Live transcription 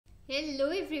Hello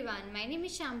everyone, my name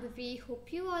is Shambhavi.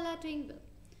 Hope you all are doing well.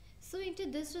 So into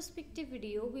this respective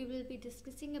video, we will be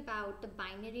discussing about the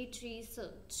binary tree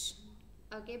search.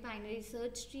 Okay, binary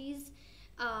search trees,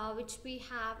 which we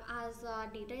have as a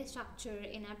data structure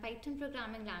in our Python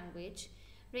programming language,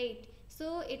 right?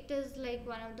 So it is like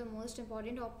one of the most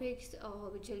important topics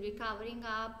which will be covering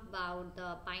up about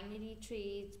the binary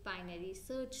trees, binary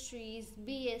search trees,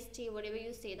 BST, whatever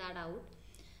you say that out.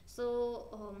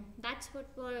 So that's what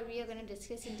we are going to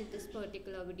discuss into this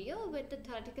particular video with the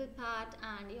theoretical part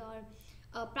and your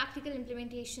practical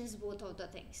implementations, both of the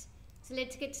things. So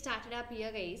let's get started up here,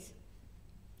 guys.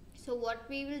 So what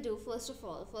we will do, first of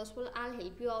all I'll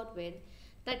help you out with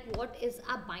that what is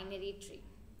a binary tree.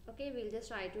 Okay, we'll just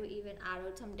try to even add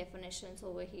out some definitions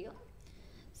over here.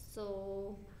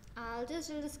 So I'll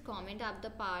just comment up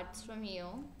the parts from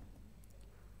here.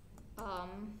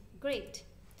 Great.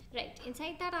 Right,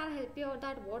 inside that I'll help you out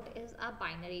that what is a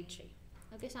binary tree.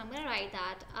 Okay, so I'm going to write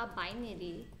that a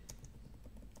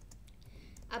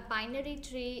binary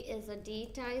tree is a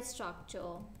data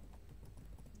structure.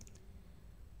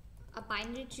 A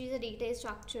binary tree is a data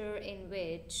structure in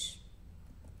which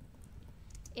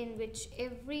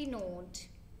every node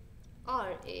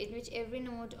or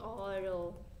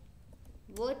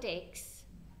vertex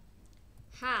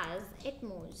has at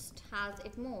most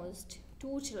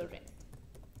two children.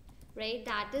 Right,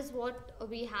 that is what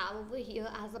we have over here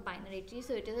as a binary tree.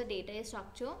 So it is a data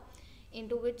structure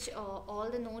into which all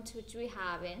the nodes which we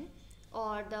have in,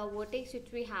 or the vertex which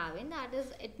we have in, that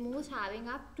is at most having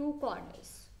up two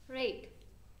corners. Right,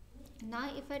 now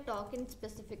if I talk in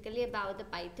specifically about the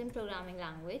Python programming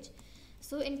language,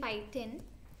 so in Python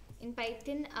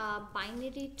a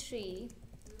binary tree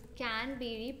can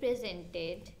be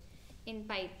represented in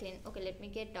Python. Okay, let me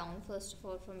get down first of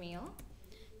all from here.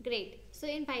 Great. So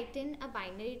in Python, a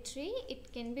binary tree,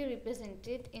 it can be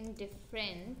represented in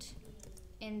different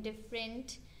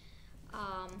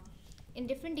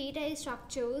data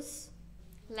structures.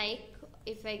 Like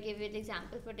if I give you an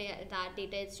example for that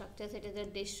data structures, it is a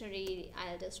dictionary.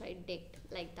 I'll just write dict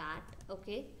like that.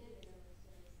 Okay.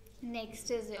 Next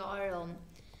is your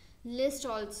list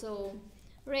also,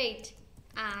 right?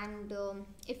 And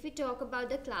if we talk about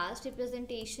the class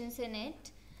representations in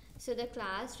it. So the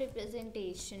class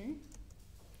representation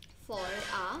for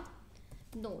a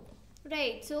node,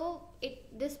 right? So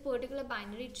this particular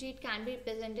binary tree, it can be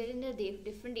represented in the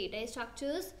different data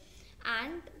structures,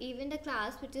 and even the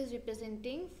class which is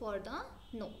representing for the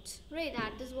nodes, right?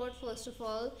 That is what first of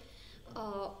all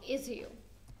is here.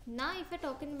 Now if we're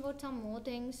talking about some more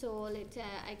things, so let's say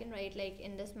I can write like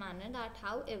in this manner that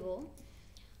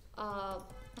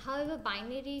however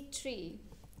binary tree.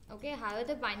 Okay, however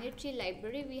the binary tree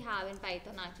library we have in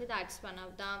Python, actually that's one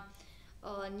of the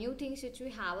new things which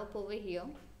we have up over here.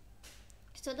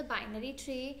 So the binary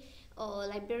tree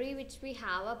library which we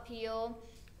have up here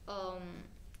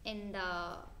in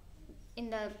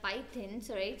the Python,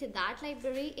 so right, so that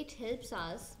library, it helps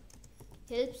us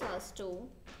to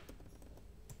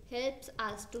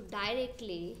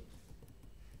directly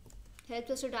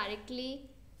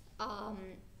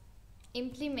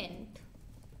implement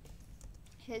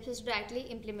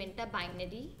a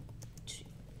binary tree,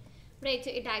 right? So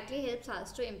it directly helps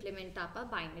us to implement up a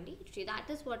binary tree. That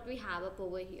is what we have up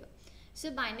over here.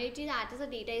 So binary tree, that is a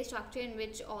data structure in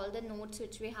which all the nodes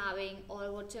which we're having,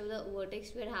 or whatever the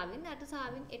vertex we're having, that is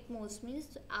having at most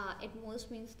means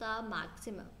the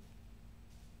maximum.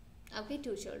 Okay,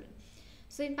 two children.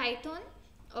 So in Python,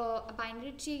 a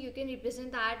binary tree, you can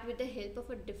represent that with the help of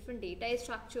a different data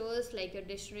structures like a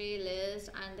dictionary, list,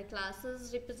 and the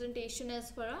classes representation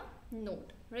is for a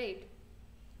node, right?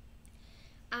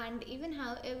 And even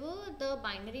however the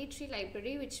binary tree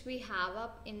library which we have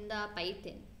up in the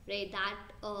Python, right,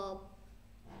 that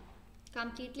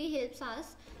completely helps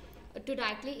us to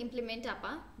directly implement up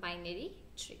a binary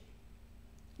tree.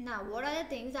 Now what are the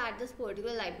things that this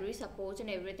particular library supports and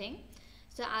everything?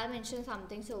 So I'll mention some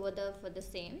things over there for the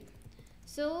same.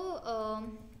 So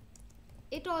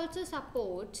it also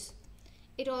supports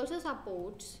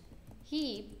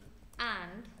heap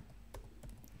and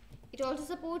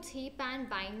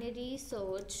binary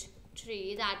search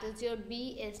tree, that is your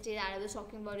BST that I was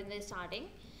talking about in the starting.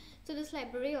 So this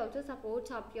library also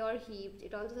supports up your heaps,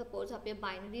 it also supports up your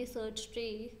binary search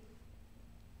tree,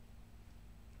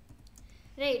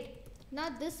 right? Now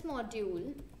this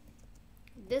module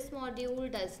does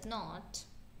not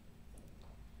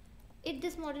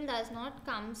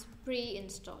comes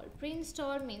pre-installed.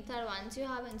 Pre-installed means that once you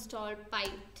have installed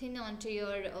Python onto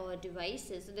your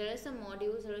devices, there are some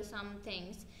modules, there are some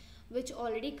things which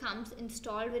already comes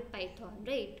installed with Python,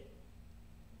 right?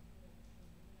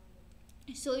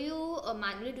 So you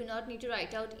manually do not need to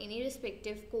write out any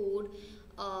respective code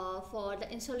for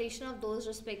the installation of those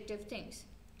respective things.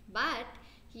 But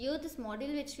here this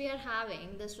module which we are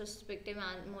having, this respective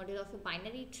module of a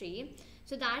binary tree,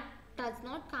 so that does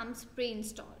not comes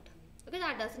pre-installed. Okay,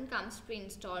 that doesn't comes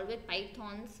pre-installed with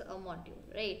Python's module,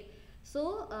 right?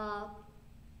 So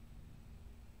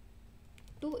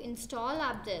to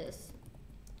install this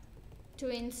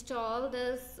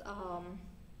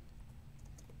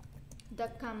the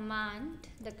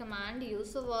command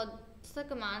use, so what's the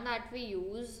command that we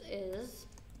use is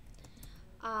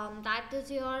that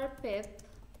is your pip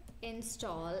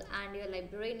install and your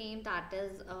library name, that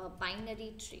is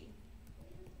binary tree,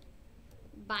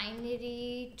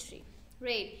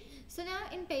 right? So now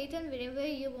in Python, whenever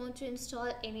you want to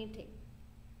install anything,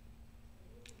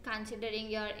 considering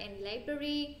your any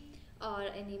library or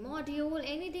any module,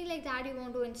 anything like that you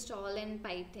want to install in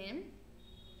Python,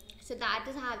 so that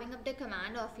is having up the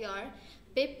command of your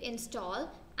pip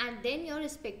install and then your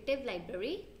respective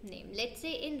library name. Let's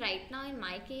say right now in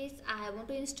my case I want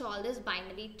to install this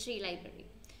binary tree library,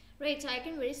 right? So I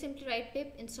can very simply write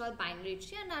pip install binary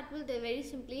tree, and that will very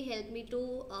simply help me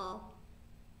to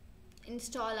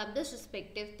install up this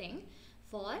respective thing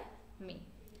for me,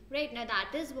 right? Now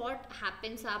that is what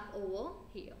happens up over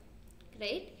here,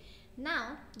 right?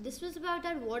 Now this was about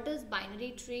that what is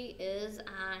binary tree is,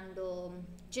 and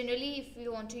generally if we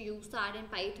want to use that in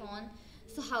Python,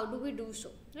 so how do we do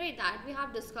so, right? That we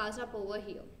have discussed up over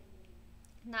here.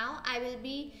 Now I will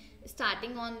be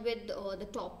starting on with the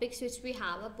topics which we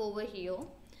have up over here.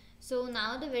 So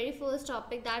now the very first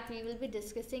topic that we will be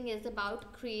discussing is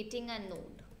about creating a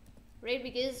node, right?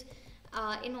 Because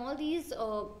in all these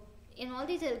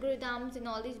algorithms, in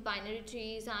all these binary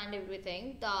trees and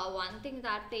everything, the one thing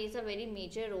that plays a very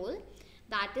major role,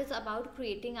 that is about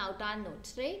creating out our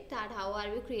nodes, right? That how are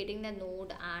we creating the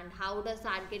node and how does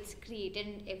that gets created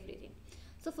and everything.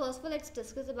 So first of all, let's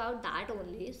discuss about that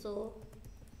only. So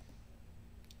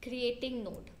creating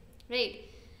node, right?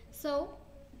 So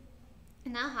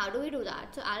now how do we do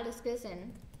that? So I'll discuss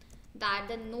in that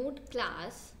the node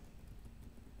class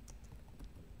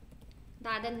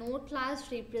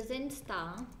represents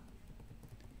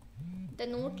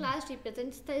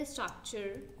the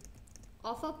structure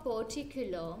of a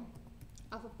particular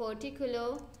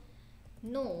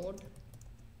node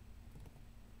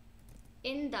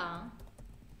in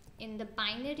the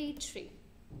binary tree.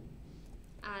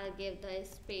 I'll give the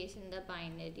space in the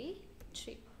binary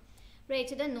tree, right?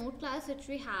 So the node class which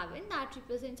we have in that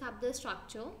represents up the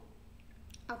structure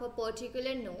of a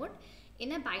particular node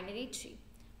in a binary tree,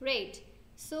 right?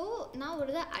 So now what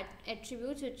are the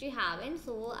attributes which we have in?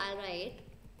 So I'll write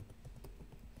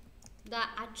the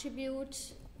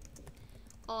attributes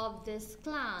of this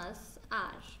class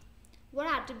are, what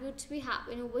attributes we have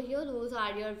in over here? Those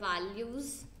are your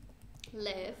values,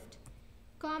 left,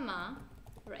 comma,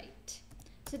 right.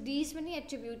 So these many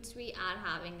attributes we are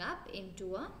having up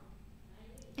into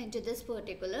this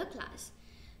particular class.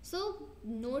 So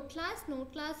node class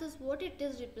is what it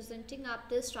is representing up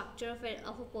the structure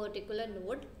of a particular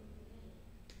node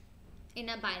in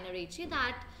a binary tree.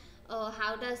 That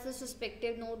how does this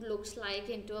respective node looks like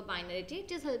into a binary tree?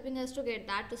 It is helping us to get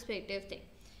that respective thing,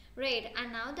 right?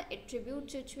 And now the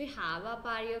attributes which we have up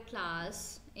are your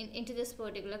class into this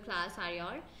particular class are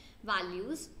your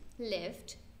values,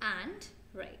 left and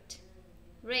right,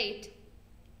 right?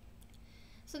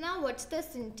 So now what's the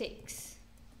syntax?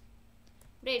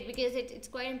 Right, because it's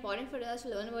quite important for us to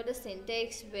learn about the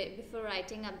syntax before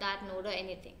writing up that node or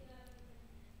anything,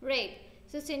 right?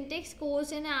 So syntax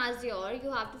goes in as you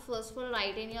have to first of all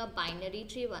write in your binary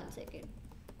tree,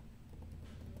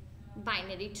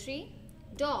 binary tree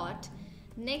dot,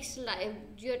 next line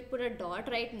you have to put a dot,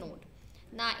 right, node.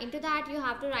 Now into that you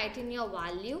have to write in your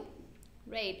value,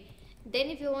 right? Then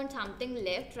if you want something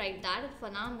left, write that. For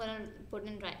now I'm gonna put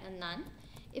in none.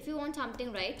 If you want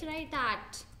something right, write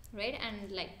that, right?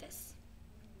 And like this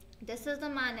is the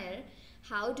manner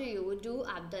how do you do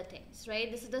other things,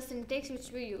 right? This is the syntax which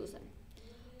we use.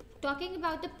 Talking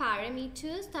about the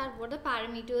parameters, that what are the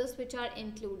parameters which are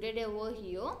included over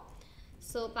here.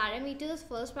 So parameters,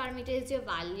 first parameter is your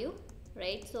value,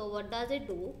 right? So what does it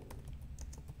do?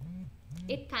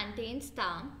 It contains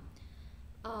the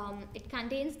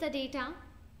data,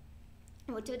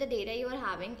 whatever the data you are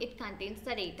having, it contains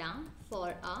the data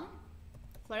for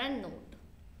a node.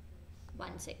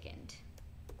 1 second.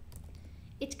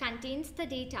 It contains the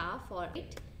data for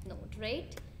it node,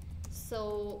 right?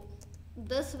 So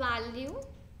this value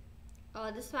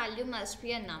must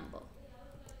be a number,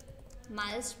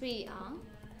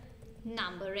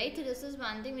 right? So this is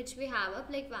one thing which we have up,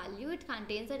 like value, it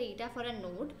contains the data for a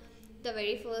node, the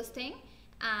very first thing,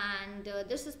 and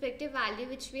this respective value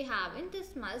which we have in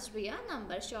this must be a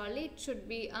number. Surely it should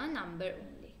be a number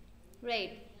only,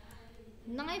 right?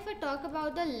 Now if I talk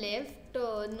about the left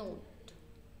node,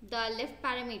 the left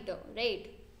parameter, right?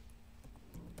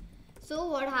 So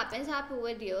what happens up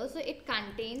over there, so it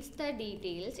contains the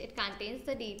details,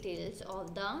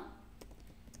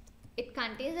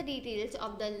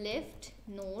 of the left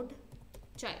node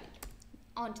child.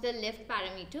 Onto the left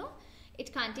parameter,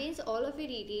 it contains all of the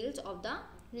details of the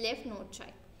left node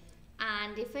child.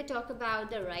 And if I talk about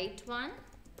the right one,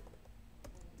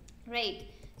 right,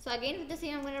 so again with the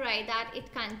same I'm going to write that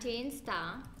it contains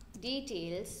the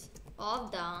details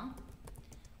of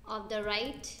the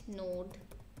right node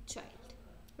child,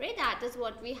 right? That is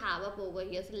what we have up over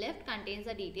here. So left contains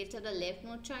the details of the left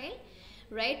node child,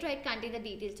 right contains the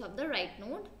details of the right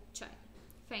node child.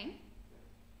 Fine,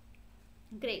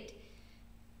 great.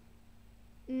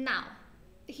 Now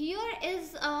here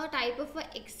is a type of a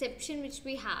exception which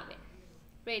we have in,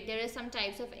 right? There are some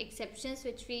types of exceptions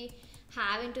which we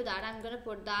have into that. I'm going to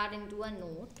put that into a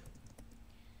note.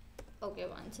 Okay,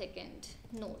 one second.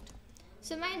 Note.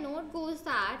 So my note goes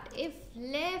that if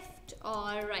left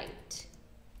or right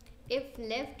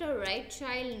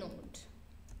child node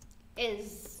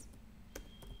is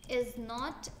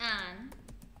not an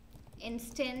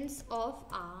instance of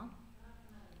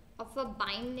a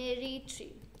binary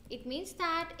tree, it means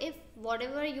that if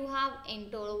whatever you have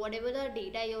entered, whatever the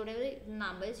data, whatever the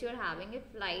numbers you're having, if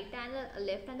left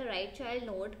and the right child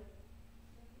node,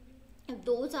 if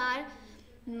those are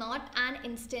not an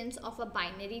instance of a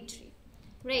binary tree,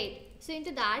 right? So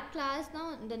into that class,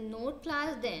 now the node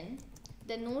class then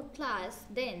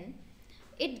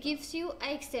it gives you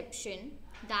an exception,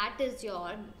 that is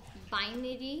your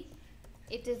binary,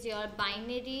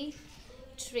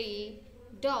 tree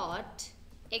dot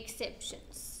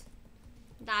exceptions.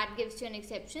 That gives you an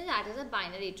exception, that is a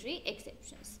binary tree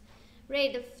exceptions,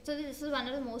 right? So this is one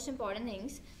of the most important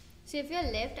things. So if your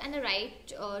left and the right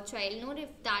child node, if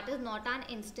that is not an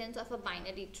instance of a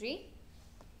binary tree,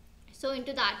 so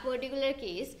into that particular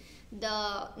case,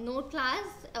 the node class,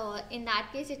 in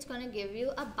that case it's going to give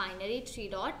you a binary tree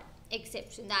dot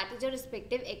exception, that is your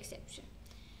respective exception.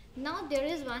 Now there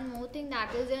is one more thing,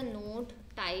 that is a node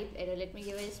type error. Let me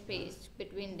give a space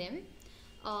between them.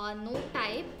 Node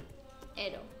type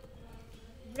error,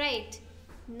 right?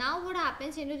 Now what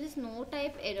happens into this node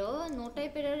type error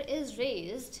is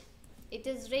raised,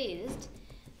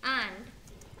 and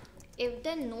if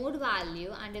the node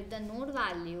value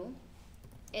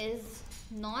is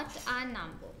not a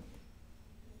number,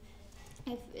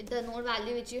 if the node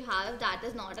value which you have, that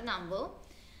is not a number,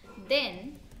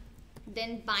 then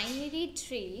binary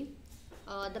tree,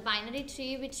 the binary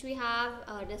tree which we have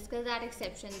discussed that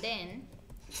exception, then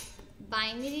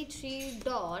binary tree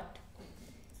dot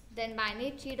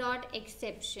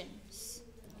exceptions,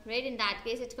 right? In that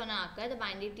case it's gonna occur the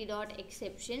binary tree dot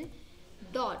exception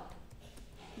dot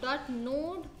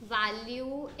node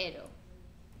value error.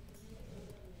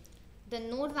 The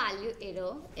node value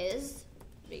error is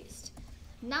raised.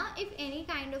 Now if any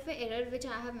kind of a error which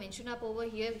I have mentioned up over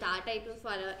here, if that type of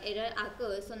error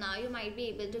occurs, so now you might be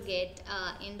able to get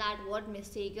in that what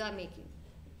mistake you are making,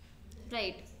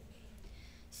 right?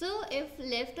 So if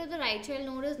left or the right child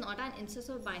node is not an instance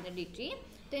of binary tree,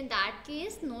 then in that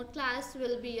case node class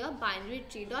will be a binary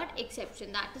tree dot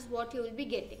exception. That is what you will be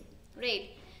getting,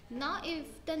 right? Now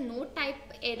if the node type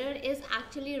error is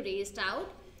actually raised out,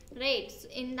 right, so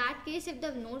in that case if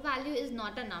the node value is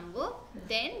not a number,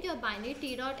 then your binary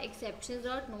tree dot exceptions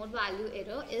dot node value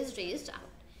error is raised out.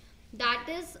 That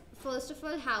is first of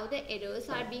all how the errors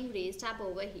are being raised up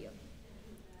over here.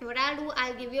 What I'll do,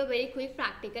 I'll give you a very quick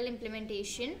practical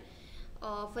implementation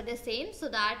for the same, so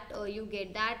that you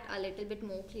get that a little bit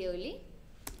more clearly.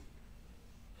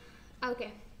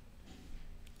 Okay,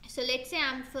 so let's say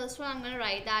I'm going to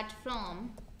write that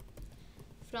from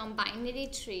binary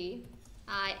tree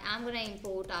I am going to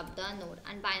import up the node,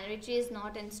 and binary tree is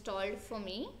not installed for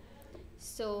me,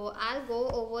 so I'll go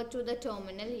over to the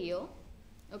terminal here.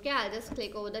 Okay, I'll just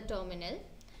click over the terminal,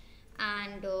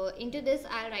 and into this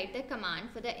I'll write the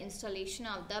command for the installation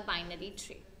of the binary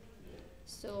tree.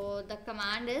 So the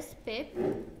command is pip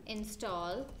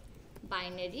install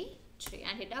binary tree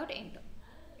and hit out enter.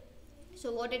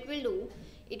 So what it will do,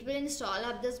 it will install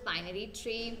up this binary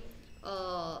tree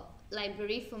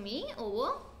library for me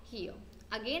over here.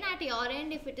 Again at your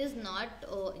end, if it is not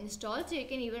installed, so you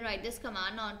can even write this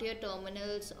command onto your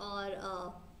terminals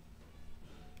or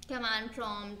command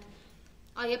prompt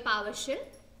or your PowerShell.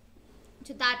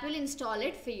 So that will install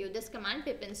it for you, this command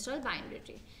pip install binary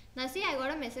tree. Now see, I got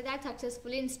a message that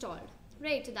successfully installed,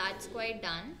 right? So that's quite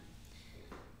done.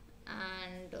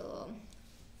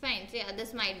 Fine. So yeah,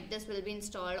 this will be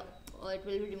installed or it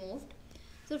will be removed.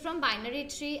 So from binary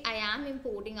tree, I am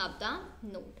importing up the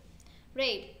node,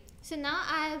 right? So now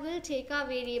I will take a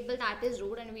variable that is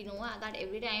root, and we know that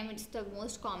every time it's the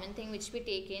most common thing which we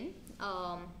take in,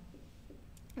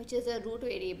 which is a root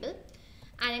variable,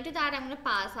 and into that I'm going to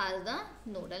pass as the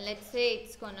node, and let's say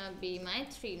it's gonna be my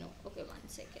 3 node. Okay, 1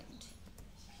 second,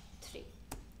 3,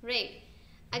 right?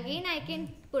 Again, I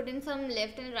can put in some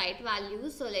left and right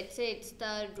values. So let's say it's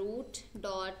the root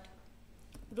dot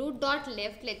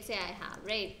left, let's say I have,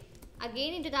 right?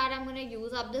 Again, into that I'm going to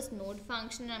use up this node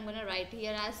function, and I'm going to write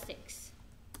here as 6,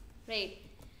 right?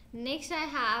 Next I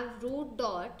have root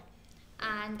dot,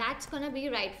 and that's going to be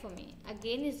right for me,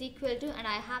 again is equal to, and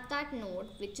I have that node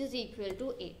which is equal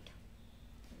to 8.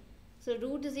 So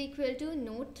root is equal to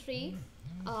node 3,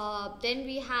 then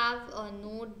we have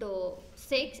node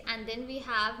 6, and then we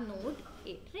have node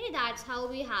 8, right? That's how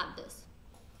we have this.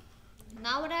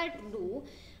 Now what I'll do,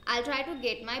 I'll try to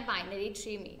get my binary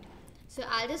tree made. So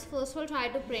I'll just first of all try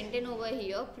to print in over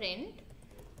here, print,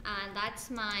 and that's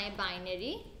my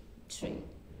binary tree,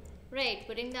 right?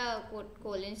 Putting the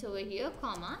colons over here,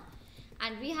 comma,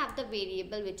 and we have the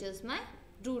variable which is my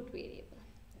root variable,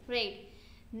 right?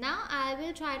 Now I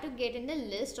will try to get in the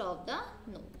list of the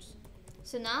nodes.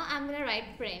 So now I'm going to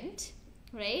write print,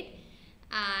 right?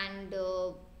 And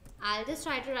I'll just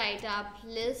try to write up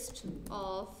list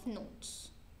of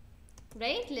nodes,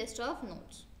 right? List of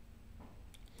nodes,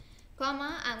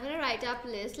 comma, I'm going to write up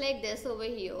list like this over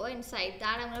here. Inside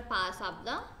that I'm going to pass up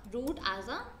the root as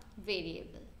a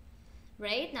variable,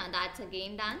 right? Now that's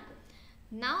again done.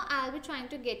 Now I'll be trying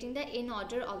to get in the in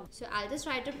order of, so I'll just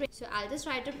try to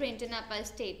print in up a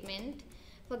statement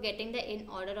for getting the in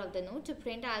order of the node. To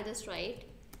print, I'll just write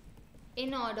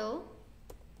in order,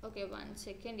 okay, 1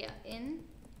 second, yeah, in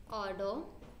order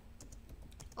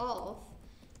of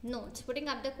nodes, putting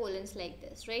up the colons like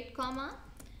this, right? Comma,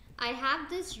 I have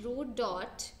this root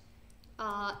dot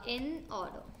in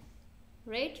order,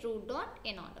 right? Root dot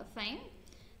in order, fine.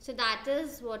 So that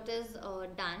is what is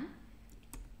done.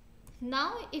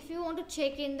 Now if you want to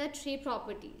check in the tree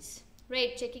properties,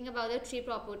 right? Checking about the tree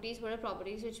properties, what are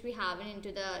properties which we have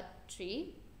into the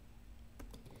tree.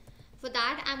 For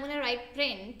that I'm going to write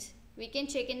print. We can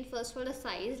check in first for the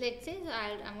size, let's say. So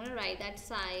I'm going to write that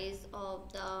size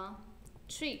of the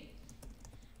tree,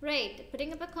 right?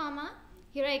 Putting up a comma,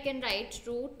 here I can write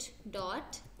root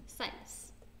dot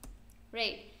size,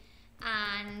 right?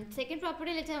 And second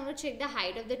property, let's say I'm going to check the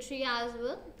height of the tree as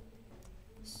well.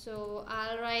 So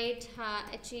I'll write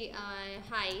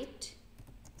height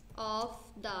of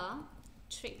the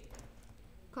tree,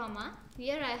 comma,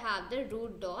 here I have the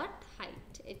root dot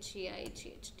height,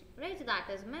 height, right? So that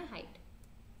is my height.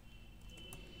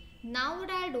 Now what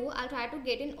I'll do, I'll try to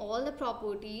get in all the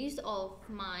properties of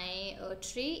my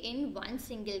tree in one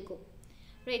single go,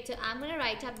 right? So I'm going to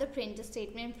write up the print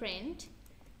statement, print,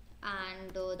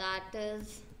 and that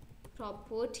is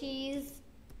properties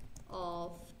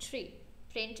of tree,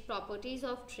 print properties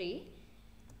of tree,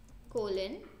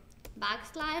 colon,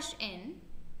 backslash n,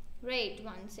 right?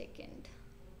 1 second,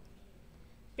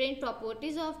 print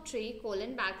properties of tree,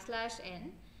 colon, backslash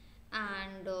n,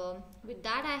 and with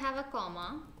that I have a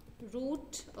comma,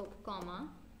 root comma,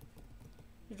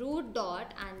 root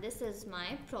dot, and this is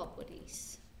my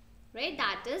properties, right?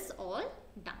 That is all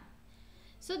done.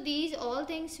 So these all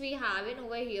things we have in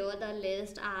over here, the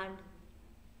list and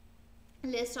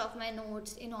list of my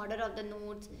nodes, in order of the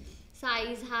nodes,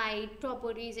 size, height,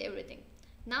 properties, everything.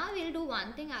 Now we'll do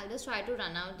one thing. I'll just try to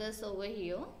run out this over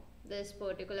here, this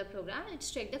particular program. Let's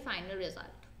check the final result.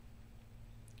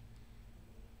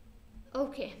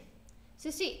 Okay,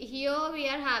 so see here we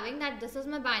are having that this is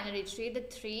my binary tree, the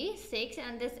 3, 6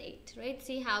 and this 8, right?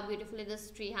 See how beautifully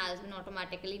this tree has been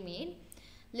automatically made.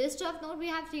 List of node, we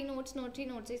have 3 nodes, node 3,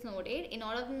 node 6, node 8. In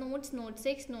order of the nodes, node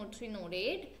 6, node 3, node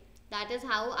 8. That is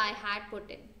how I had put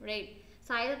in, right?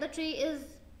 Size of the tree is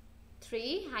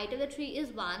 3, height of the tree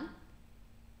is 1.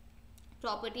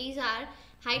 Properties are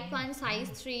height 1, size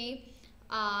 3,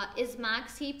 is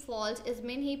max heap false, is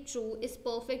min heap true, is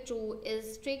perfect true,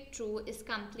 is strict true, is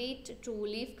complete true,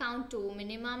 leaf count 2,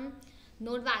 minimum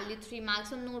node value 3,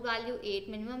 maximum node value 8,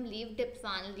 minimum leaf depth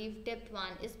 1, leaf depth 1,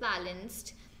 is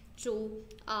balanced true,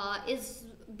 is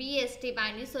BST,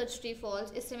 binary search tree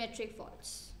false, is symmetric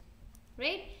false,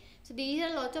 right? So these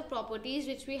are lots of properties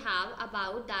which we have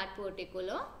about that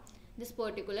this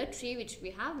particular tree which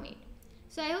we have made.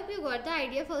 So I hope you got the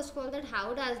idea first of all that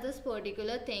how does this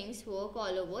particular things work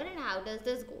all over and how does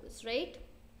this goes, right?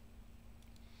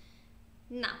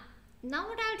 Now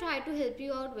what I'll try to help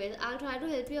you out with, I'll try to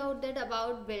help you out that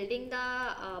about building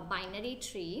the binary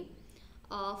tree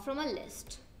from a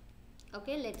list,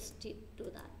 Okay, let's do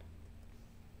that.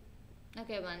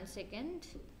 Okay, 1 second.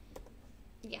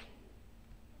 Yeah.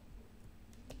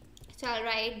 So I'll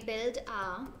write build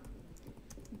a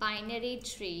binary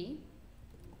tree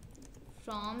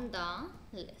from the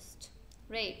list.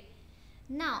 Right.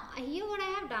 Now here what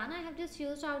I have done, I have just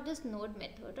used out this node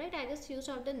method, right? I just used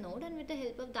out the node, and with the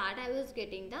help of that I was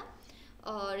getting the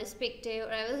I was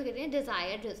getting a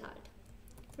desired result.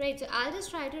 Right. So I'll just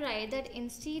try to write that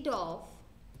instead of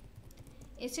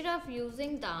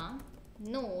using the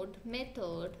node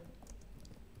method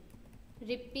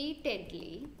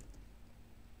repeatedly,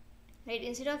 right,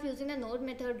 instead of using the node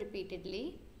method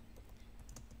repeatedly,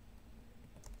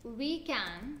 we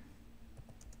can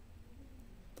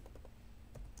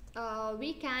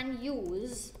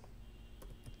use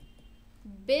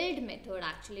build method.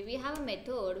 Actually, we have a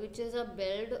method which is a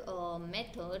build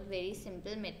method, very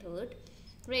simple method,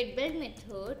 right? Build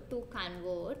method to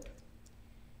convert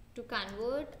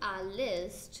our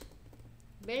list,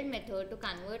 build method to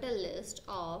convert a list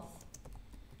of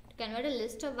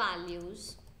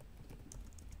values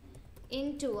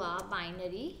into a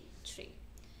binary tree.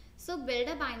 So build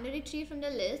a binary tree from the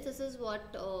list. This is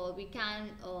what we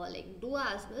can do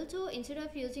as well. So instead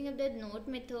of using the node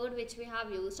method which we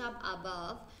have used up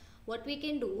above, what we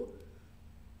can do,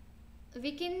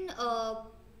 we can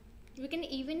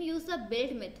even use the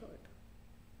build method.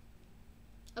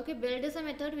 Okay, build is a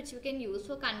method which we can use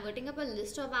for converting up a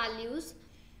list of values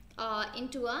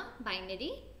into a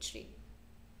binary tree.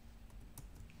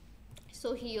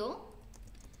 So here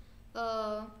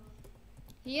a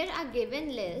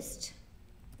given list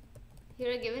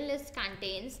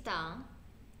contains the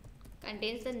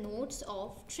nodes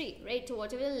of tree, right? So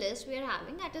whatever the list we are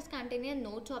having, that is containing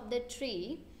nodes of the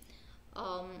tree,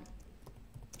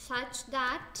 such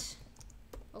that,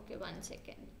 okay, 1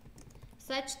 second,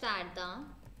 such that the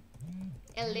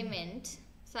element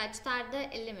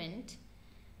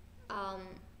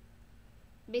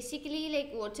basically,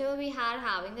 like whatever we are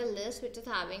having a list which is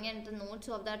having and the nodes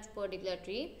of that particular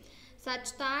tree,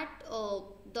 such that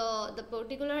the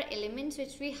particular elements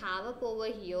which we have up over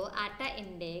here at the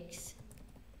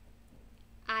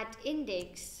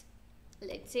index,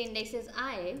 let's say index is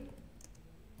I,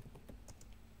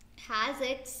 has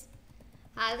its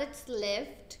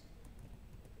left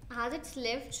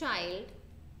child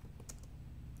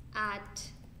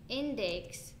at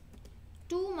index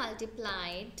 2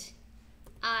 multiplied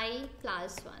I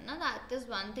plus 1. Now that is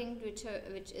one thing which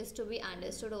is to be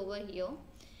understood over here,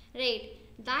 right?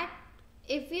 That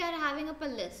if we are having up a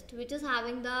list which is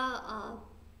having the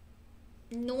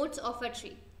nodes of a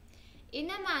tree, in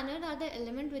a manner that the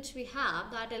element which we have,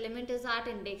 that element is at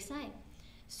index I.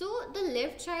 So the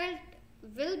left child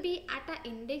will be at an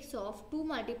index of 2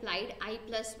 multiplied I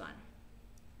plus 1,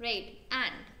 right?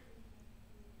 And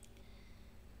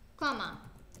comma.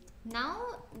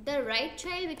 Now the right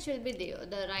child which will be there,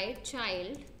 the right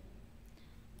child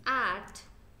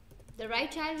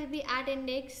will be at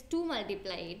index 2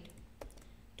 multiplied,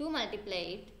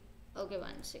 okay,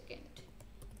 1 second,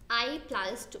 I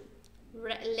plus 2,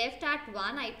 left at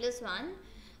 1 I plus 1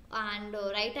 and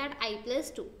right at I plus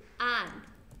 2, and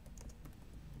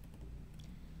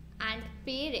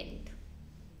parent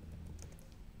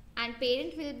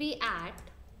will be at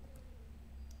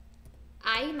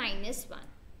I minus 1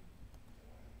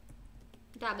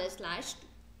 double slash 2,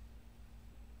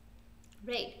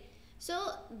 right?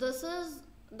 So this is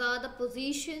the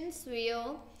positions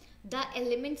where the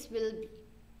elements will be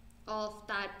of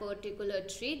that particular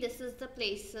tree. This is the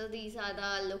places, these are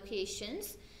the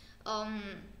locations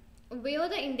where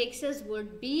the indexes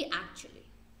would be actually,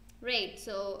 right?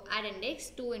 So at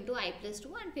index 2 into I plus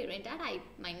 2 and parent at I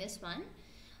minus 1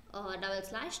 double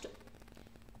slash 2.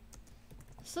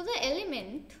 So the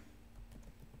element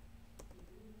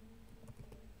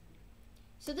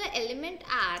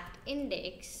at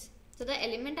index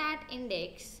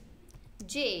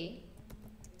j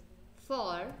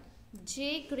for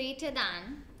j greater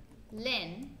than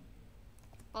len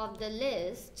of the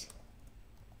list,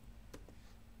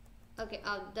 okay,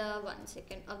 of the 1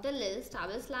 second, of the list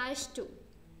double slash 2,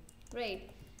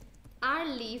 right, are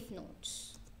leaf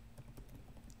nodes,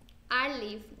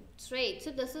 right?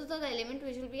 So this is the element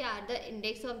which will be at the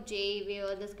index of j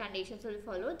where this conditions will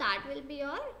follow, that will be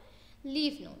your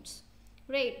leaf nodes,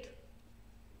 right?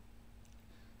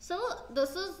 So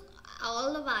this is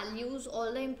all the values,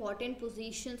 all the important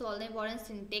positions, all the important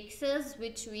syntaxes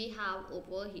which we have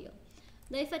over here.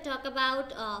 Now if I talk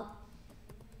about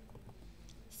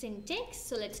syntax,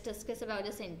 so let's discuss about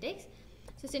the syntax.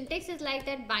 So syntax is like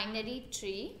that binary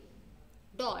tree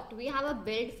dot, we have a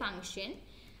build function,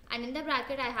 and in the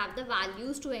bracket I have the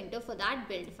values to enter for that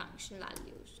build function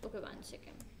values. Okay, 1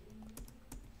 second.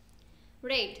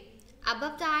 Right,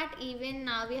 above that even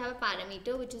now we have a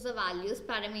parameter which is a values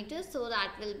parameter, so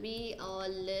that will be a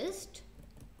list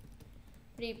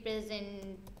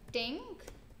representing,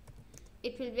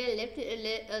 it will be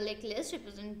a list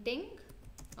representing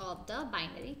of the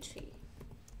binary tree,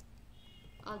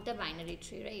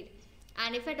 right?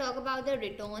 And if I talk about the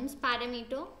returns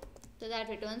parameter, so that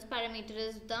returns parameter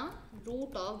is the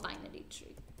root of binary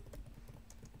tree,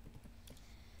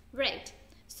 right?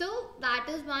 So that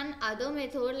is one other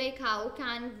method, like how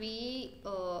can we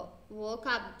work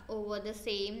up over the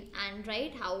same, and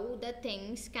right, how the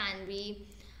things can be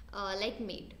like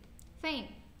made. Fine.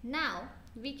 Now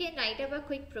we can write up a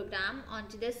quick program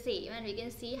onto the same, and we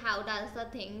can see how does the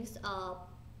things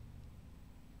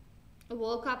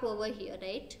work up over here,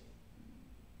 right?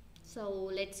 So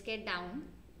let's get down.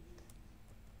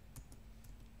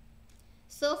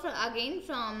 So again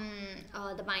from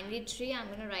the binary tree, I'm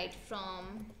going to write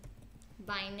from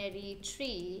binary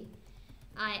tree.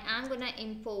 I am going to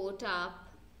import up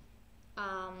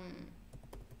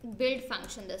build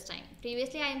function this time.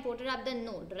 Previously I imported up the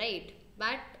node, right?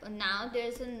 But now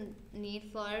there's a need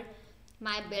for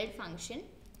my build function.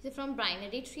 So from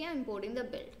binary tree I'm importing the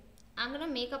build. I'm going to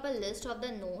make up a list of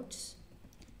the nodes.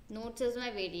 Nodes is my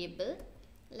variable.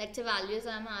 Let's say values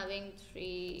I'm having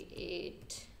 3,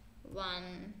 8,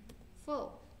 1,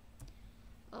 4,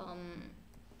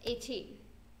 18,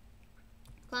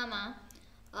 comma,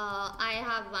 I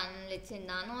have one, let's say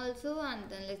none also, and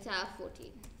then let's say I have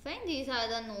 14. Fine, these are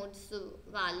the nodes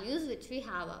values which we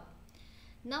have up.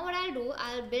 Now what I'll do,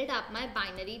 I'll build up my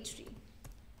binary tree.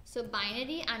 So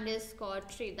binary underscore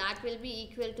tree, that will be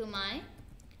equal to my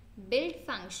build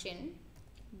function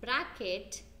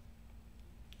bracket,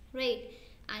 right?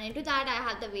 And into that I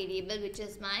have the variable which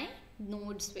is my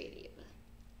nodes variable.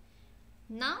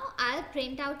 Now I'll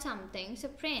print out something. So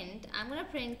print, I'm going to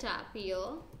print up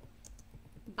here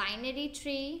binary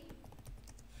tree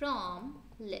from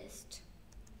list,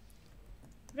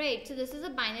 right? So this is a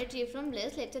binary tree from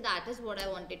list. Let's say that is what I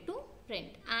wanted to print,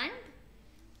 and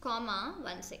comma,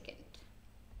 1 second.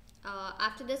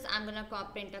 After this I'm going to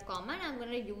print a comma, and I'm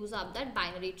going to use up that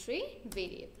binary tree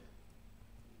variable.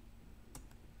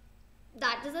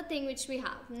 That is the thing which we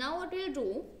have. Now what we'll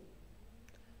do,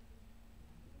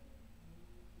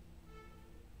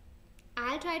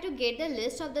 I'll try to get the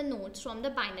list of the nodes from the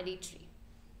binary tree.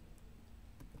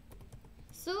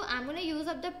 So I'm going to use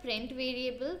up the print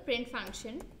variable, print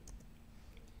function,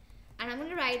 and I'm going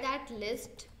to write that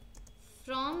list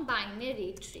from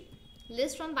binary tree,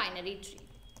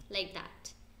 like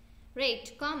that,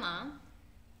 right? Comma,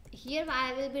 here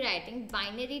I will be writing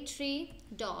binary tree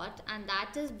dot, and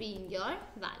that is being your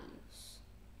values,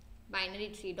 binary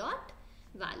tree dot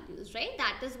values, right?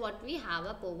 That is what we have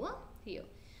up over here.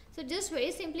 So just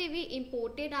very simply we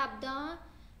imported up the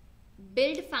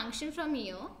build function from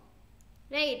here,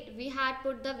 right? We had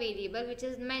put the variable which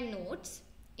is my nodes,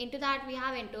 into that we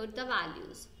have entered the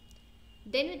values.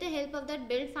 Then with the help of that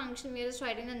build function we are just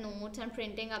writing the nodes and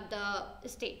printing up the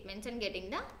statements and getting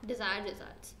the desired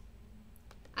results.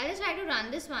 I'll just try to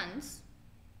run this once,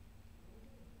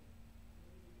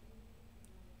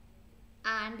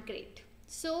 and great.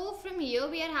 So from here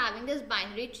we are having this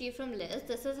binary tree from list.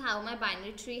 This is how my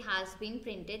binary tree has been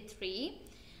printed, 3,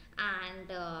 and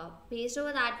based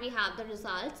over that we have the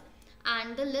results,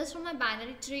 and the list from my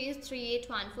binary tree is 3, 8,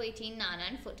 1, 4, 18, none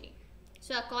and 14.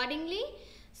 So accordingly,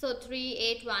 so 3,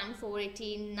 8, 1, 4,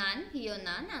 18, none, here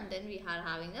none, and then we are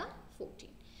having a 14.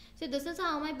 So this is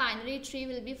how my binary tree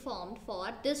will be formed for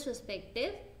this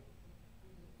respective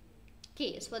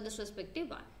case, for this respective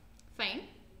one. Fine.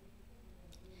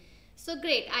 So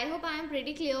great. I hope I am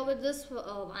pretty clear with this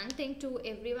one thing to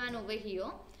everyone over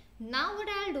here. Now what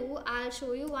I'll do, I'll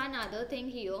show you one other thing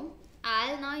here.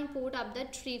 I'll now import up the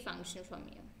tree function from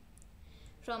here,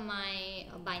 from my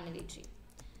binary tree.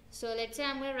 So let's say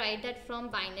I'm going to write that from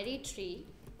binary tree,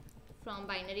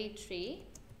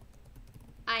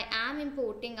 I am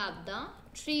importing up the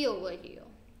tree over here,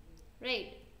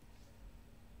 right?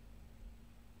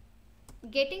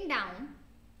 Getting down,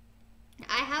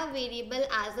 I have variable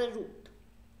as a root,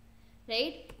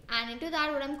 right? And into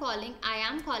that what I'm calling, I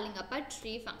am calling up a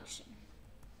tree function.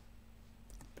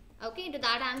 Okay, into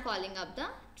that I am calling up the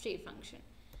tree function.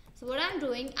 So what I'm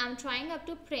doing, I'm trying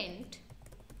to print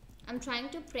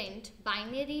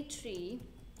binary tree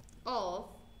of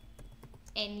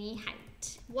any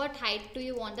height. What height do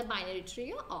you want the binary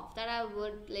tree of? That I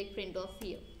would like print off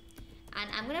here.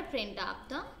 And I'm going to print up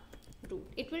the root.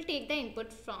 It will take the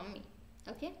input from me.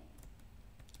 Okay.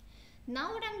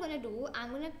 Now what I'm going to do, I'm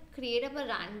going to create up a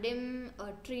random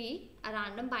tree, a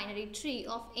random binary tree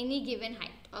of any given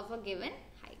height,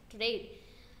 right?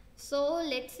 So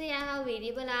let's say I have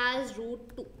variable as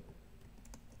root 2,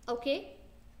 okay,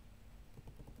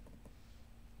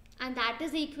 and that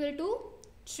is equal to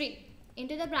 3.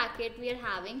 Into the bracket we are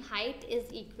having height is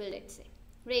equal, let's say,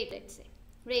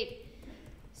 right.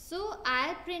 So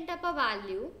I'll print up a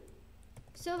value.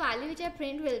 So value which I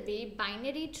print will be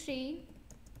binary tree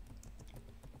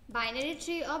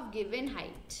of given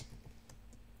height.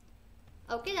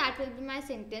 Okay, that will be my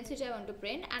sentence which I want to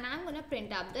print, and I'm going to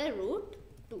print up the root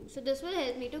 2. So this will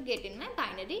help me to get in my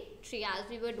binary tree as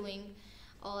we were doing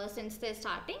since the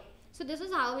starting. So this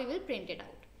is how we will print it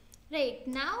out. Right,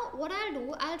 now what I'll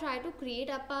do, I'll try to create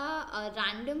up a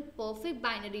random perfect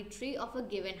binary tree of a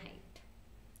given height.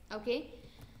 Okay,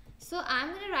 so I'm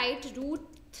going to write root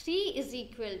 3 is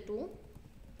equal to,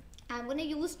 I'm going to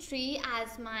use tree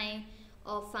as my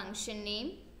function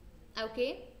name.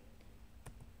 Okay,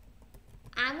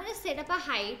 I'm going to set up a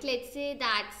height, let's say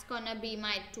that's going to be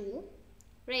my 2,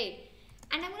 right,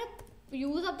 and I'm going to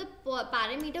use up the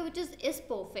parameter which is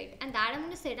perfect, and that I'm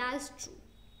going to set as true.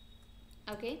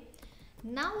 Okay,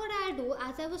 now what I'll do,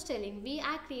 as I was telling, we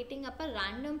are creating up a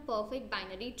random perfect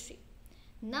binary tree.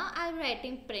 Now I'll be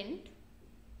writing print,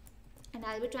 and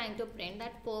I'll be trying to print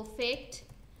that perfect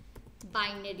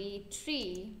binary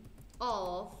tree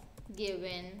of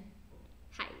given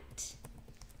height,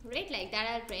 right, like that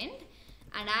I'll print,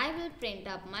 and I will print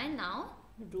up my now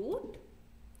root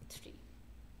 3.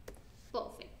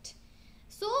 Perfect.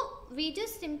 So we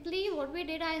just simply, what we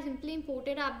did, I simply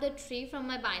imported up the tree from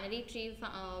my binary tree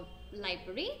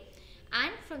library,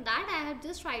 and from that I have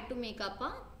just tried to make up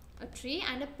a tree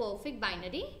and a perfect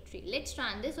binary tree. Let's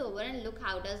run this over and look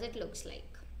how does it looks like.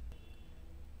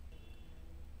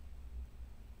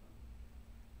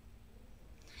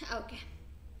 Okay,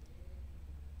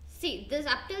 see this,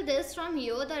 up till this, from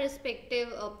here the respective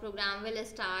program will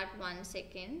start. 1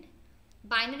 second.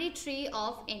 Binary tree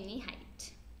of any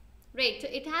height, right? So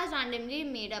it has randomly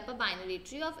made up a binary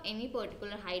tree of any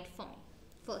particular height for me,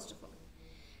 first of all.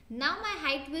 Now my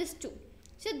height was 2.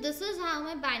 So this is how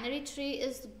my binary tree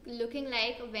is looking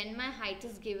like when my height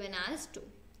is given as 2.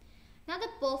 Now the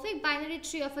perfect binary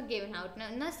tree of a given height.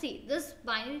 Now see, this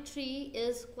binary tree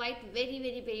is quite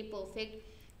very perfect.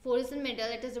 4 is in middle,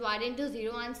 it is divided into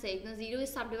 0 and 6. Now 0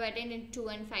 is subdivided into 2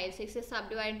 and 5. 6 is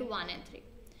subdivided into 1 and 3.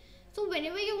 So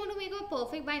whenever you want to make a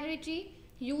perfect binary tree,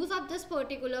 use up this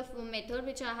particular method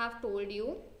which I have told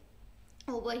you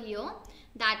over here.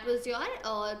 That was your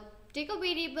take a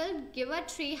variable, give a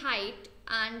tree height,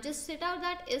 and just set out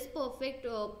that is perfect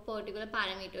particular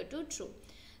parameter to true.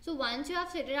 So once you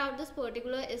have set it out this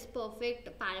particular is perfect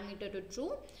parameter to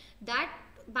true, that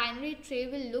binary tree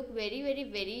will look very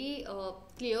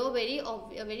clear,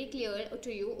 very clear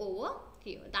to you over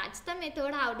here. That's the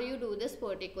method how do you do this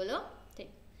particular thing,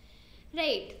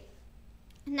 right?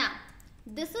 Now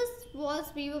this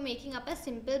was we were making up a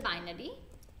simple binary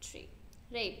tree,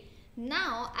 right?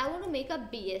 Now I want to make a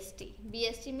BST.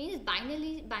 BST means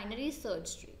binary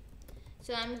search tree.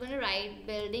 So I'm going to write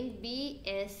building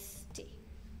BST,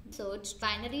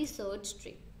 binary search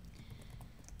tree.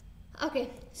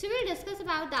 Okay, so we'll discuss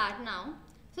about that now.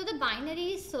 So the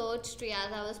binary search tree,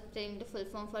 as I was saying, the full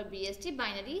form for BST,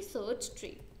 binary search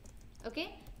tree.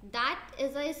 Okay, that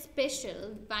is a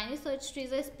special, binary search tree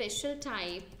is a special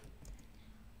type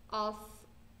of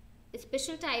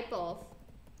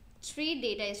tree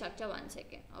data structure. 1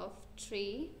 second, of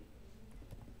tree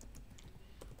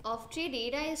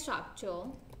data structure,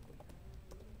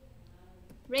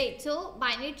 right? So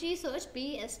binary tree search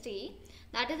BST,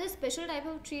 that is a special type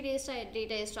of tree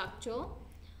data structure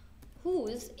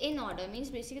whose in order means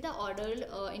basically the order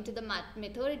into the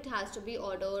method, it has to be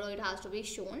ordered or it has to be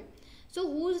shown. So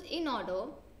whose in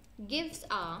order gives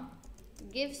a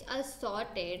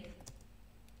sorted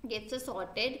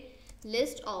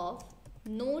list of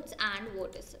nodes and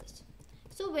vertices.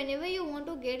 So whenever you want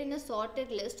to get in a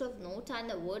sorted list of nodes and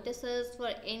the vertices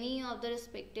for any of the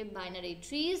respective binary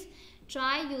trees,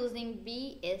 try using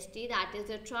BST, that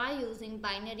is try using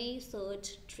binary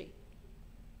search tree.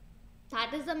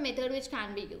 That is the method which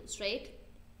can be used, right?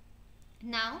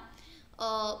 Now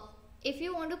if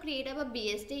you want to create up a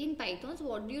BST in Python, so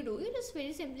what do? You just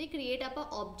very simply create up an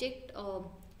object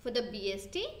for the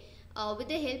BST with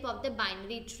the help of the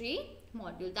binary tree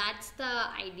module. That's the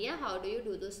idea. How do you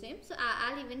do the same? So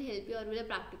I'll even help you out with a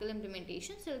practical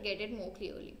implementation, so you'll get it more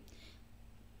clearly.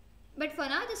 But for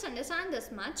now, just understand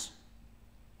this much.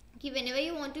 Whenever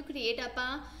you want to create up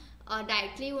a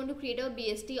directly you want to create a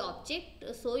BST object,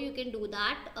 so you can do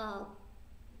that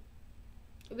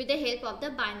with the help of the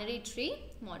binary tree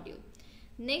module.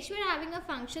 Next, we are having a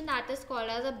function that is called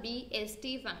as a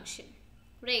BST function,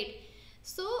 right?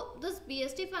 So this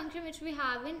BST function which we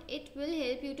have in, it will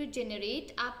help you to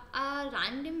generate up a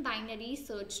random binary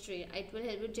search tree. It will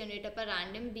help you generate up a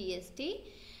random BST,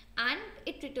 and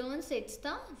it returns it's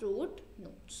the root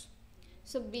nodes.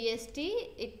 So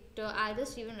BST, I'll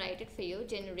just even write it for you,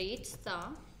 generates the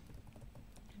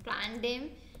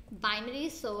random binary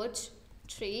search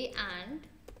tree and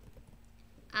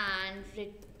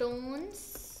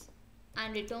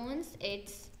returns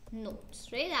its nodes,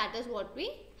 right? That is what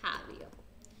we have here.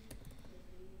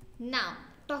 Now,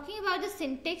 talking about the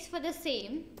syntax for the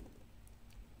same,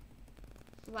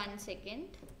 one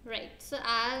second, right? So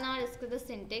I'll now discuss the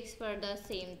syntax for the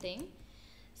same thing.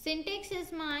 Syntax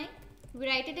is we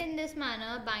write it in this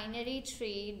manner: binary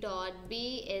tree dot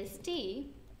BST.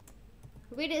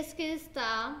 We discuss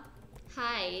the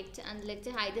height, and let's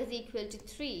say height is equal to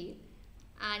 3.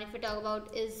 And if we talk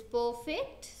about is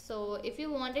perfect, so if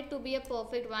you want it to be a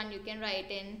perfect one, you can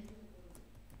write in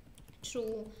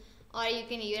true, or you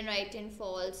can even write in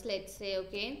false, let's say.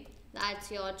 Okay,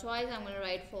 that's your choice. I'm going to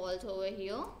write false over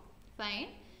here. Fine.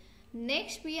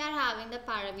 Next, we are having the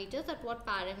parameters, that what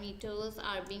parameters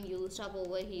are being used up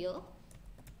over here.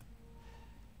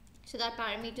 So that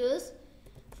parameters,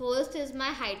 first is my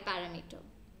height parameter,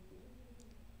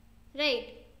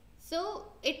 right?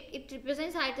 So it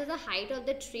represents height as the height of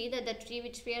the tree, that the tree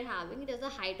which we are having, it is the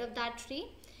height of that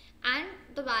tree, and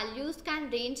the values can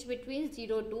range between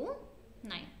 0 to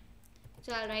 9.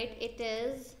 So I'll write it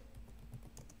is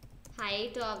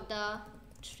height of the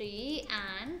tree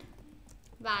and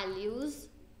values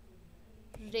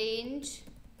range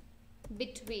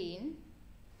between,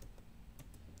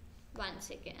 one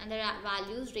second, and the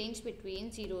values range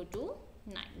between 0 to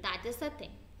 9. That is the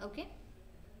thing. Okay.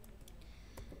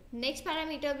 Next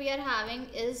parameter we are having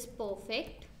is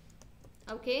perfect.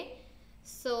 Okay,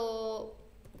 so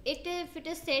if it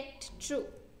is set true,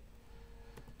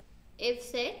 if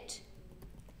set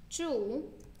true,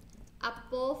 a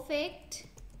perfect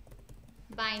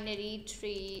binary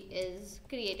tree is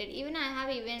created. Even I have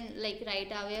like right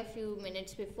away a few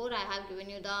minutes before, I have given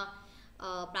you the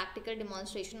practical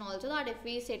demonstration also, that if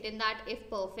we set in that if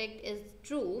perfect is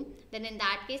true, then in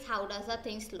that case how does the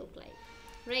things look like,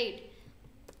 right?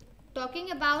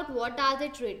 Talking about what does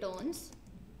it returns,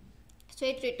 so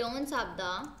it returns up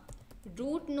the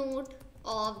root node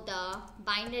of the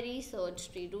binary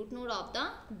search tree, root node of the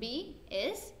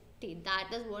BST. That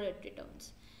is what it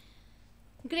returns.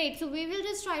 Great. So we will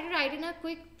just try to write in a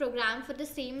quick program for the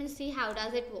same and see how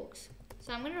does it works.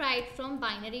 So I'm going to write from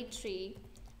binary tree.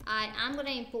 I am going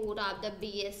to import up the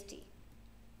BST.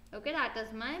 Okay, that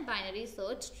is my binary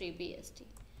search tree BST.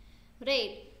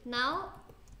 Right. Now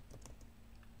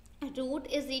root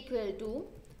is equal to,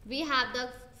 we have the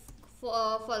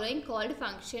following called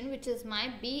function, which is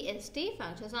my BST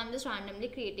function. So I'm just randomly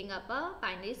creating up a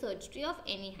binary search tree of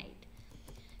any height.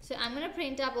 So I'm going to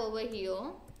print up over here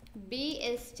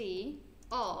BST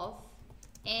of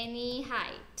any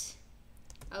height.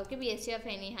 Okay, BST of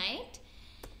any height,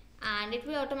 and it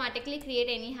will automatically create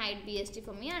any height BST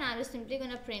for me, and I'm just simply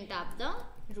going to print up the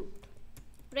root.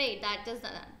 Right, that is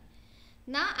done.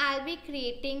 Now I'll be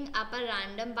creating up a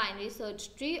random binary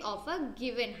search tree of a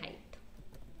given height.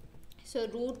 So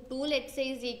root 2, let's say,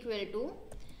 is equal to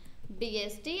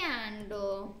BST, and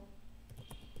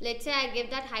let's say I give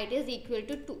that height is equal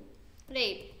to 2,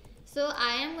 right? So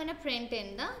I am going to print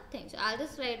in the thing. So I'll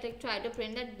just try to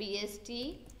print that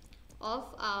BST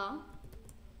of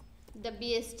the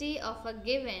BST of a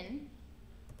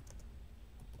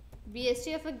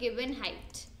given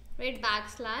height, right?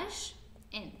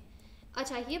 \n.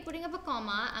 Acha, here putting up a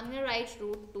comma, I'm going to write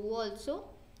root 2 also,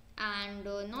 and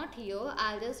not here,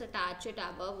 I'll just attach it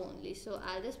above only. So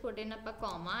I'll just put in up a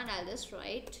comma and I'll just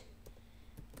write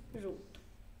root.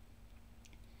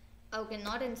 Okay,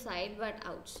 not inside but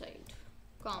outside,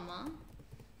 comma,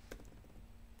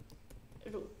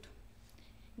 root.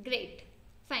 Great,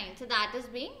 fine. So that is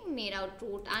being made out,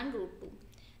 root and root 2.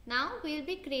 Now we'll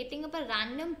be creating up a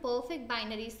random perfect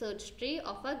binary search tree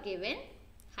of a given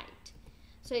height.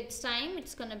 So it's time,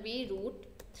 it's gonna be root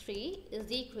 3 is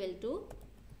equal to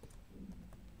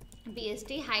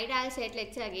BST height. I'll set,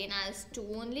 let's say, again as 2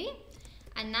 only,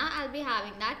 and now I'll be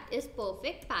having that is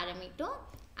perfect parameter,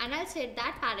 and I'll set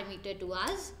that parameter to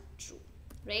as true,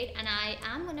 right? And I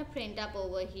am gonna print up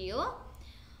over here.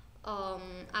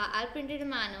 I'll print it in a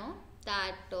manner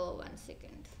that one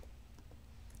second,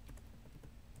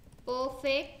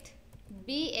 perfect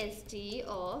BST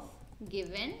of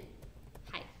given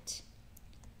height,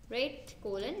 right?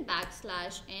 Colon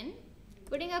 \n,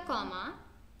 putting a comma,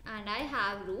 and I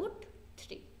have root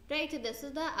 3, right? So this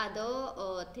is the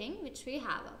other thing which we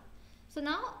have up. So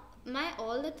now my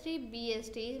all the 3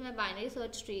 BSTs, my binary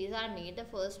search trees are made. The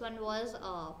first one was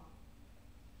of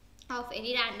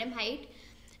any random height,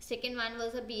 second one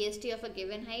was a BST of a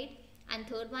given height, and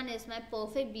third one is my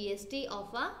perfect BST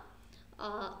of a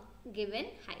given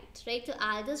height, right? So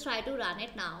I'll just try to run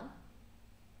it now,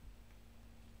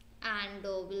 and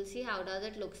we'll see how does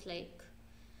it looks like.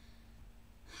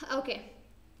 Okay,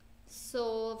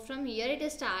 so from here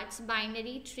it starts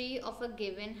binary tree of a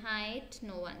given height.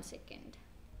 No, 1 second.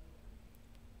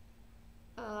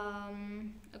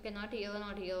 Okay, not here,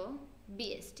 not here.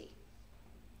 BST.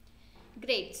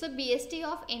 Great. So BST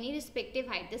of any respective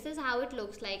height. This is how it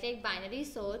looks like binary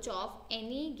search of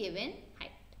any given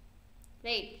height,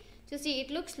 right? So see, it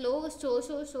looks slow,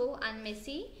 so and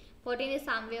messy. 14 is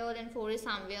somewhere, then 4 is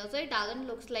somewhere, so it doesn't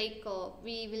looks like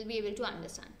we will be able to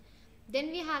understand. Then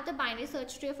we have the binary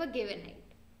search tree of a given height.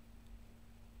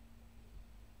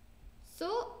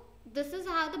 So this is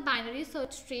how the binary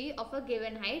search tree of a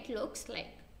given height looks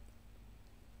like.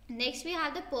 Next we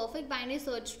have the perfect binary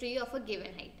search tree of a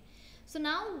given height. So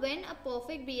now when a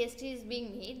perfect BST is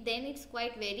being made, then it's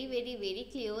quite very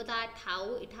clear that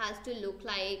how it has to look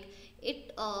like,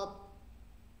 it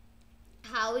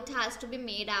how it has to be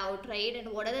made out, right?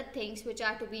 And what are the things which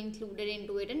are to be included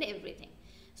into it and everything.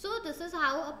 So this is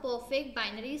how a perfect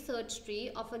binary search tree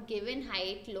of a given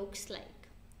height looks like,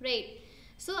 right?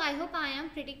 So I hope I am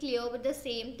pretty clear with the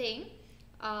same thing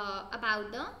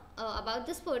about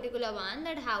this particular one,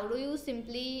 that how do you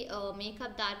simply make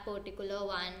up that particular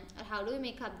one, or how do you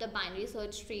make up the binary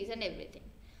search trees and everything.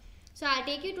 So I'll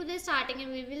take you to the starting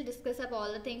and we will discuss up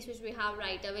all the things which we have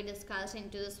right away discussed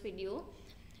into this video.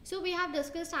 So we have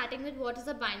discussed starting with what is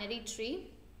a binary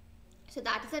tree. So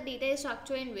that is a data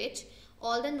structure in which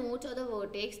all the nodes or the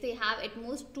vertex, they have at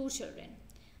most 2 children,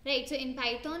 right? So in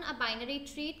Python, a binary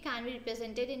tree can be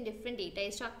represented in different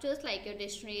data structures like your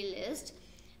dictionary list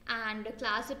and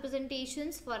class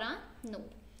representations for a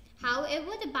node.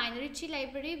 However, the binary tree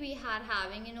library we are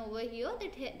having in over here,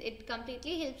 that it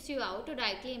completely helps you out to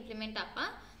directly implement up a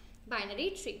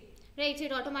binary tree, right? So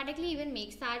it automatically even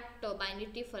makes that binary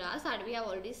tree for us, that we have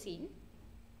already seen.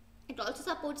 It also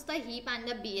supports the heap and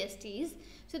the BSTs.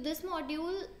 So this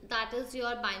module, that is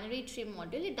your binary tree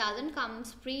module, it doesn't come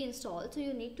pre-installed, so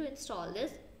you need to install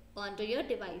this onto your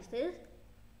devices,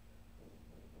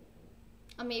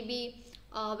 or maybe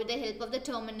with the help of the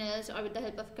terminals, or with the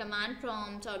help of command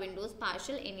prompts, or Windows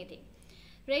partial, anything,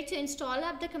 right? So install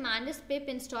up the command is pip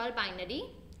install binary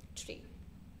tree.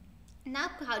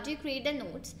 Now how do you create the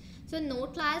nodes? So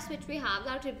node class which we have,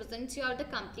 that represents you the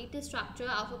complete structure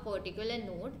of a particular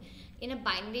node in a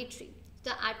binary tree.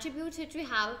 The attributes which we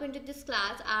have up into this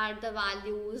class are the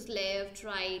values, left,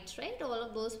 right, all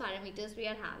of those parameters we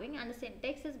are having, and the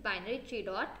syntax is binary tree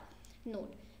dot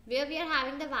node, where we are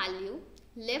having the value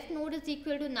left node is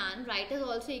equal to none, right is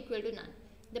also equal to none.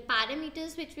 The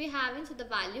parameters which we have in, so the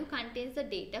value contains the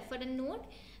data for a node,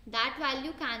 that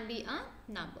value can be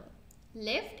a number.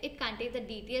 Left, it contains the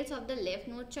details of the left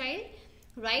node child,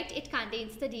 right, it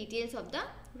contains the details of the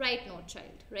right node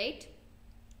child, right?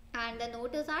 And the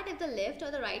note is that if the left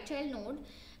or the right child node,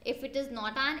 if it is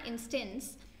not an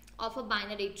instance of a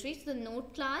binary tree, so the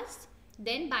node class,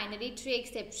 then binary tree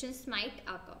exceptions might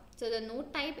occur. So the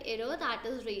node type error that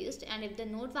is raised, and if the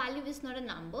node value is not a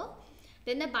number,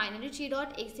 then the binary tree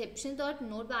dot exceptions dot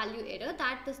node value error,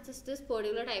 that this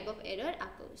particular type of error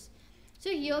occurs. So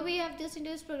here we have just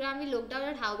into this program, we looked out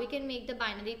at how we can make the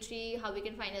binary tree, how we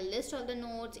can find a list of the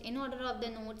nodes, in order of the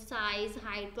node size,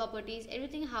 height, properties,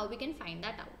 everything, how we can find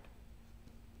that out.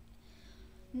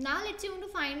 Now let's say you want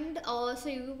to find, so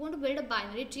you want to build a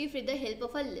binary tree with the help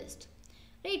of a list.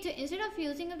 Right, so instead of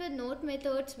using the node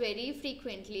methods very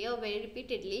frequently or very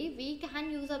repeatedly, we can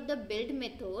use up the build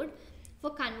method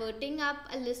for converting up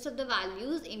a list of the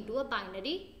values into a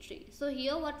binary tree. So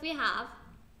here what we have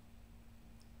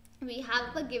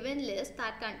a given list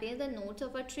that contains the nodes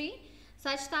of a tree,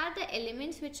 such that the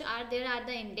elements which are there at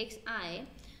the index I,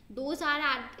 those are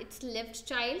at its left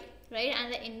child, right,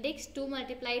 and the index 2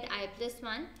 multiplied I plus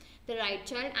 1, the right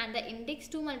child, and the index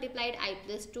 2 multiplied I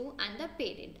plus 2, and the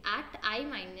parent at I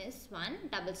minus 1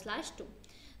 /2.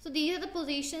 So these are the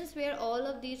positions where all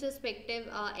of these respective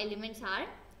elements are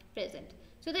present.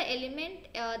 So the element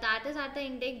that is at the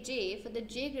index j, for the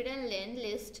j greater than len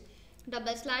list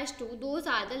 /2, those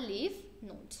are the leaf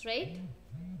nodes, right?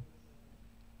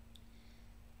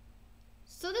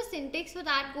 So the syntax for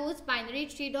that goes binary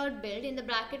tree dot build, in the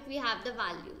bracket we have the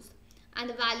values, and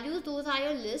the values, those are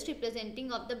your list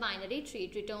representing of the binary tree.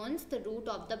 It returns the root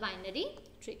of the binary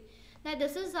tree. Now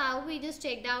this is how we just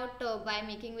checked out by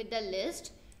making with the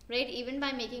list, right? Even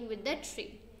by making with the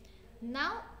tree.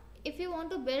 Now if you want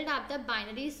to build up the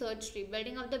binary search tree,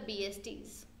 building up the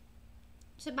BSTs.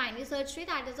 So binary search tree,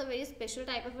 that is a very special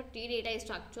type of a tree data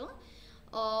structure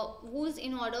whose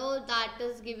in order that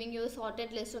is giving you a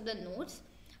sorted list of the nodes,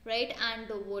 right, and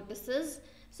the vertices.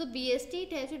 So BST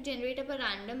tells you to generate up a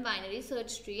random binary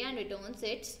search tree and returns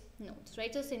its nodes,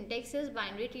 right? So syntax is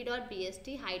binary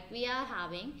tree.bst, height we are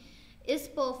having is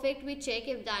perfect, we check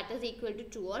if that is equal to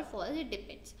true or false, it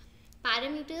depends.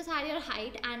 Parameters are your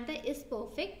height and the is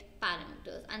perfect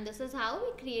parameters, and this is how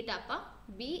we create up a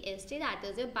BST, that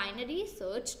is your binary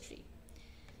search tree,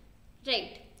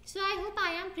 right? So I hope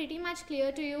I am pretty much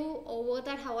clear to you over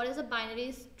that how what is a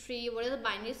binary tree, what is a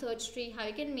binary search tree, how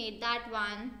you can make that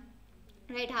one,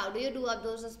 right? How do you do up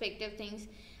those respective things?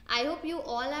 I hope you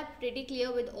all are pretty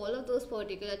clear with all of those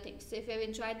particular things. So if you have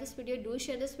enjoyed this video, do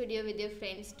share this video with your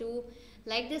friends, do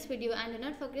like this video, and do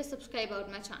not forget to subscribe out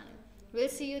my channel. We'll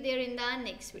see you there in the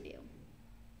next video.